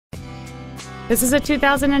This is a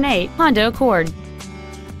 2008 Honda Accord.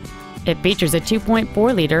 It features a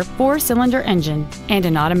 2.4-liter four-cylinder engine and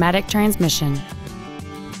an automatic transmission.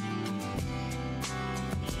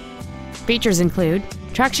 Features include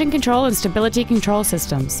traction control and stability control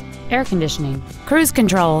systems, air conditioning, cruise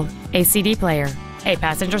control, a CD player, a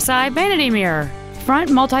passenger side vanity mirror, front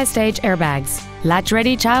multi-stage airbags,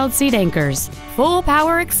 latch-ready child seat anchors, full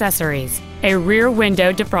power accessories, a rear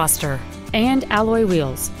window defroster, and alloy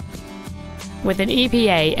wheels. With an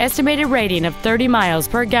EPA estimated rating of 30 miles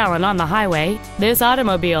per gallon on the highway, this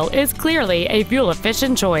automobile is clearly a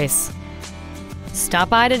fuel-efficient choice. Stop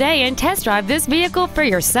by today and test drive this vehicle for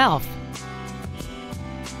yourself.